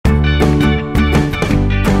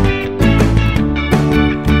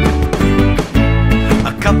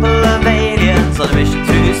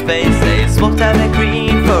time they're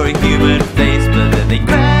green for a human face, but then they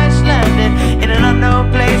crash landed in an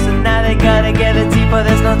unknown place, and now they gotta get a teapot,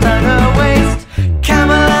 there's no time to waste.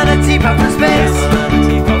 Camel and a teapot for space.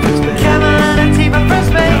 Camel and a teapot for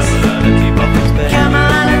space. Camel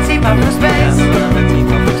and a teapot for space.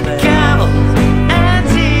 Camel and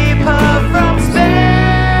teapot from space.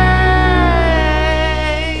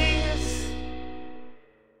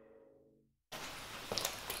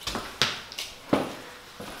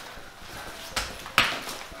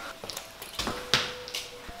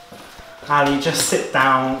 Allie, just sit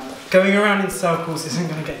down. Going around in circles isn't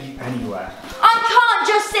going to get you anywhere. I can't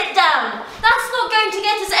just sit down. That's not going to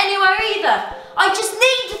get us anywhere either. I just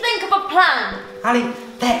need to think of a plan. Allie,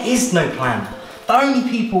 there is no plan. The only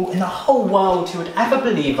people in the whole world who would ever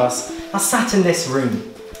believe us are sat in this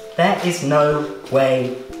room. There is no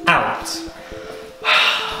way out.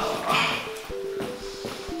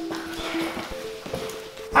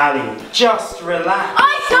 Allie, just relax.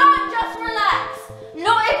 I can't just relax.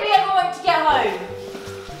 Not if we ever want to get home.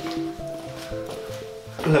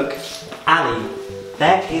 Look, Allie,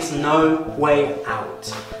 there is no way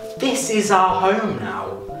out. This is our home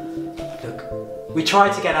now. Look, we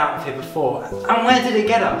tried to get out of here before, and where did it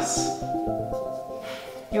get us?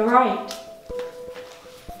 You're right.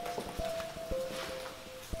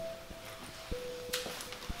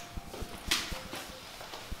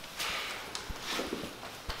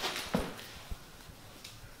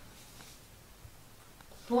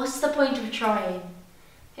 What's the point of trying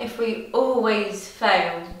if we always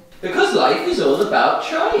fail? Because life is all about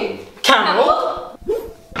trying. Camel!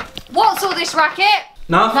 What's all this racket?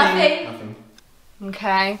 Nothing. Nothing.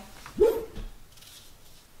 Okay.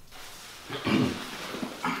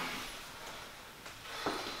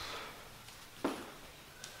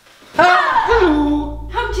 Hello!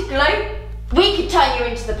 Haven't you glow? We could turn you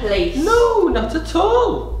into the police. No, not at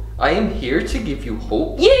all. I am here to give you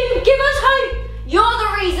hope. You give us hope. You're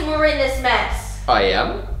the reason we're in this mess. I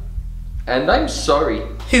am. And I'm sorry.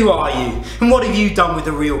 Who are you? And what have you done with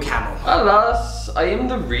the real Camel? Alas, I am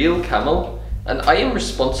the real Camel, and I am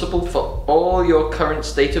responsible for all your current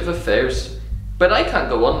state of affairs. But I can't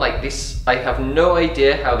go on like this. I have no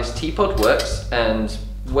idea how this teapot works, and,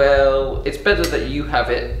 well, it's better that you have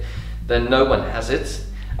it than no one has it.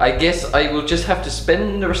 I guess I will just have to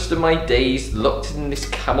spend the rest of my days locked in this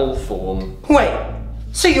camel form. Wait,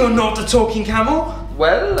 so you're not a talking camel?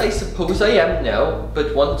 Well, I suppose I am now,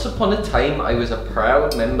 but once upon a time I was a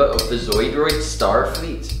proud member of the Zoidroid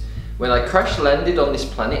Starfleet. When I crash landed on this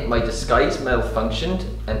planet, my disguise malfunctioned,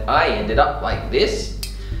 and I ended up like this.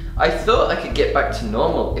 I thought I could get back to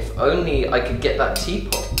normal if only I could get that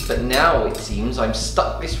teapot, but now it seems I'm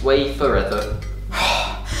stuck this way forever.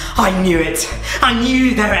 I knew it. I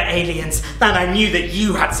knew there were aliens, and I knew that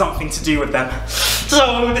you had something to do with them.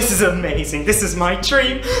 So this is amazing. This is my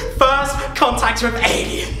dream. First contact with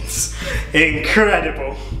aliens.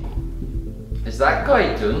 Incredible. Is that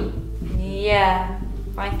guy done? Yeah,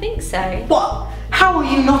 I think so. What? How are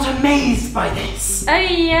you not amazed by this? Oh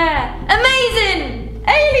yeah, amazing!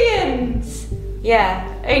 Aliens! Yeah,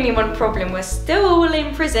 only one problem, we're still all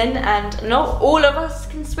in prison and not all of us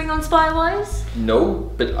can swing on spy-wires. No,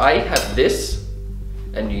 but I have this,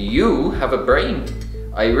 and you have a brain.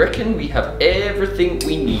 I reckon we have everything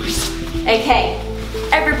we need. Okay,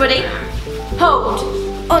 everybody, hold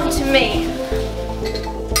on to me.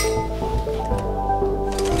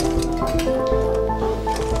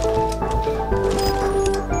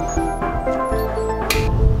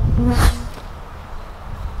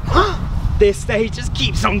 This stage just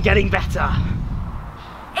keeps on getting better.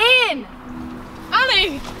 Ian!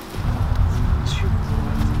 Allie!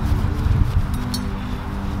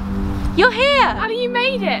 You're here! Allie, you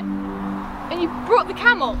made it! And you brought the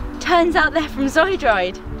camel. Turns out they're from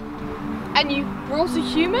Zoidroid. And you brought a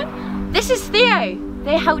human? This is Theo.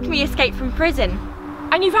 They helped me escape from prison.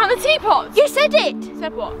 And you found the teapot? You said it!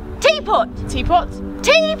 Said what? Teapot! Teapot?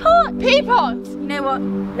 Teapot! Teapot! You know what?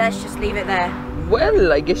 Let's just leave it there.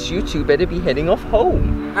 Well, I guess you two better be heading off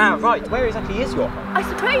home. Ah, right. Where exactly is your home? I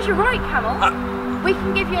suppose you're right, Camel. We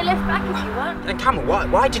can give you a lift back if you want. And Camel,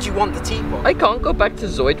 why did you want the teapot? I can't go back to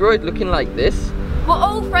Zoidroid looking like this. We're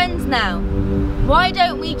all friends now. Why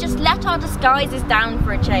don't we just let our disguises down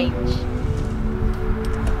for a change?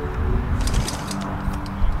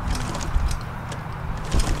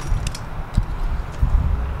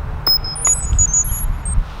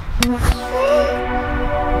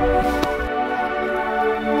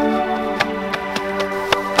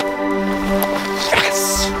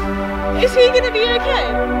 Yes! Is he gonna be okay?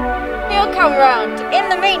 He'll come round. In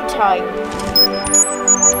the meantime.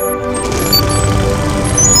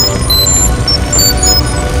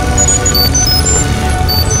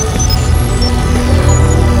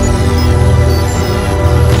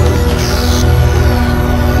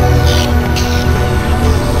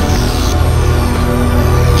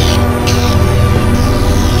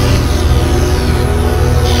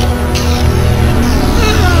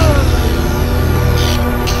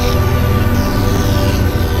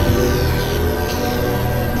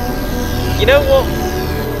 You know what?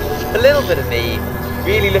 A little bit of me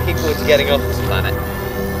really looking forward to getting off this planet.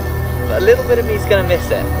 But a little bit of me's gonna miss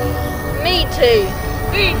it. Me too.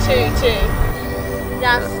 Me too.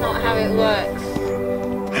 That's not how it works.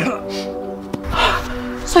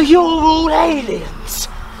 So you're all aliens?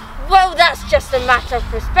 Well, that's just a matter of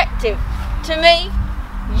perspective. To me,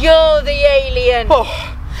 you're the alien.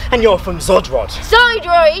 Oh, and you're from Zodrod?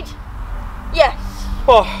 Zodroid? Yes.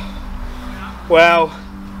 Oh, well,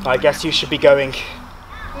 I guess you should be going.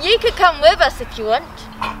 You could come with us if you want.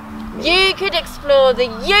 You could explore the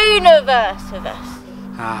universe with us.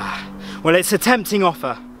 Ah, well, it's a tempting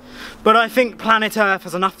offer. But I think planet Earth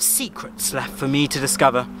has enough secrets left for me to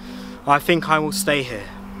discover. I think I will stay here.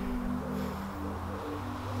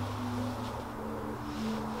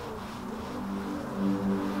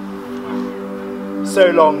 So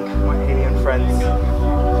long, my alien friends.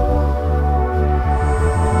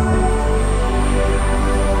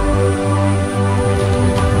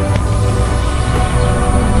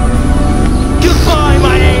 Goodbye,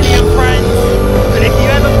 my alien friends! And if you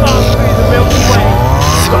ever pass through the Milky Way,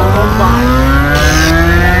 stop on by.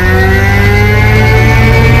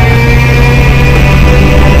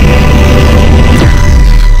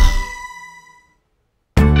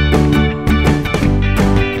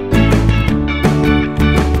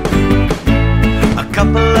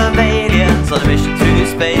 On a mission through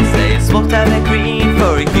space, they swapped out their green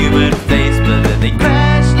for a human face, but then they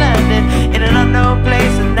crash landed in an unknown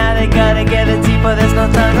place, and now they gotta get a Teapot, there's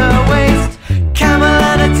no time to waste. Camel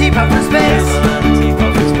and a Teapot from space.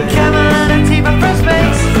 Camel and a Teapot from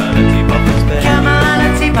space. Camel and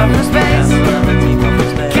a Teapot from space.